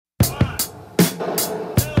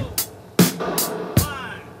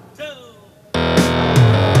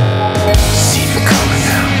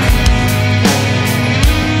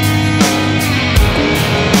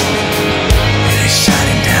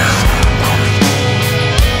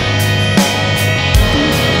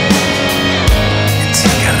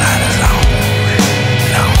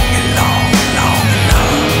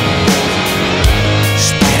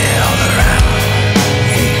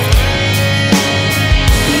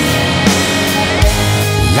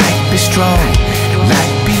strong,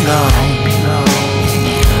 light be long.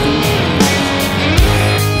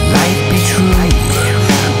 Light be true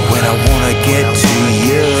when I wanna get to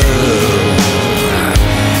you.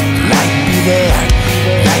 Light be there,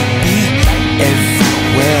 light be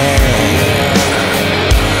everywhere.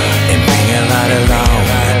 And bring a light along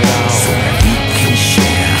so we can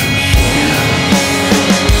share.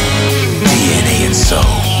 DNA and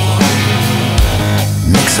soul,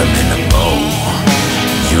 mix them in a bowl.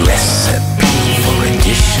 Your recipe for a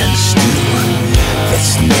dish and stew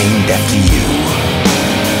that's named after you.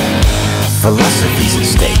 Philosophy's at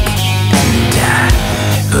stake,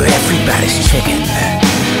 and everybody's checking.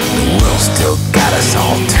 The world still got us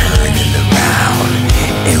all turning around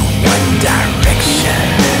in one direction.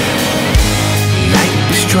 Light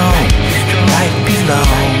be strong, light be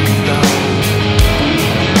long.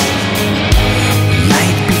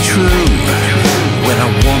 Light be true when I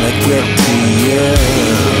wanna get to you.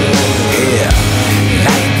 Yeah,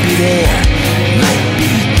 light be there, light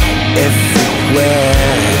be everywhere.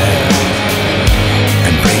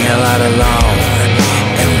 And bring a lot along,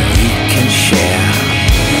 and we can share.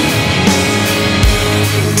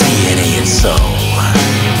 DNA and soul,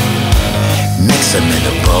 mix them in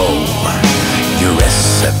a bowl. Your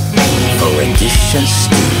recipe for a dish and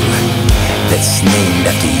stew that's named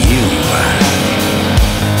after you.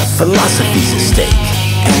 Philosophy's at stake,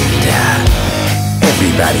 and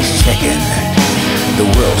everybody's checking. The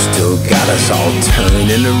world still got us all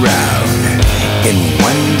turning around in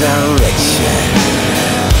one direction.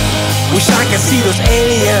 Wish I could see those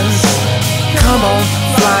aliens come on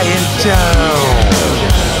flying down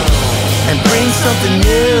and bring something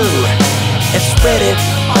new and spread it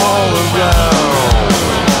all around.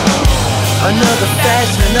 Another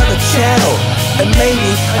fashion, another channel, and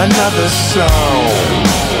maybe another song.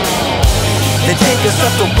 They take us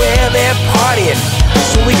up to where they're partying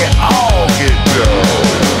so we can all get down.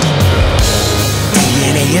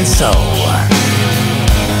 DNA and soul,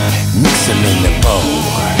 mix them in the bowl.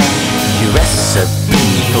 Your recipe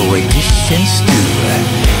for a dish and stew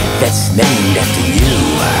that's named after you.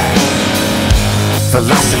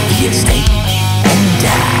 Philosophy at stake, and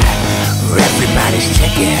everybody's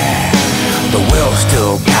checking. The world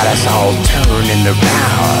still got us all turning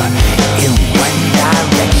around in one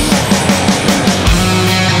direction.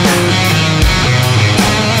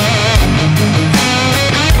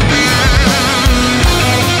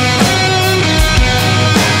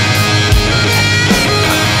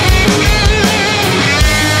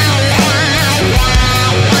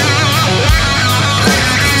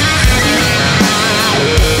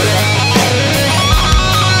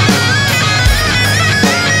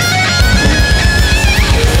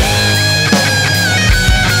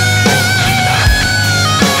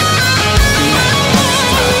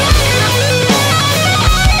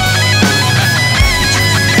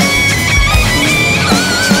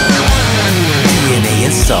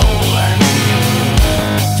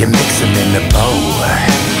 You mix them in the bowl.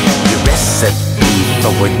 Your recipe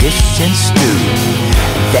for a dish and stew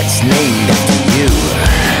that's named after you.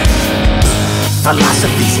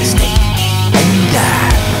 Philosophy's at stake,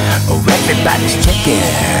 and everybody's checking.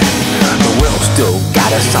 The world still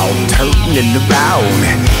got us all turning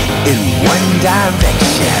around in one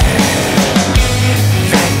direction.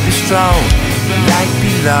 Light be strong, light be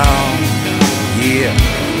long. Yeah,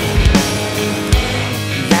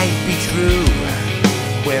 light be true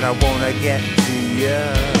when I wanna get to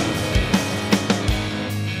you.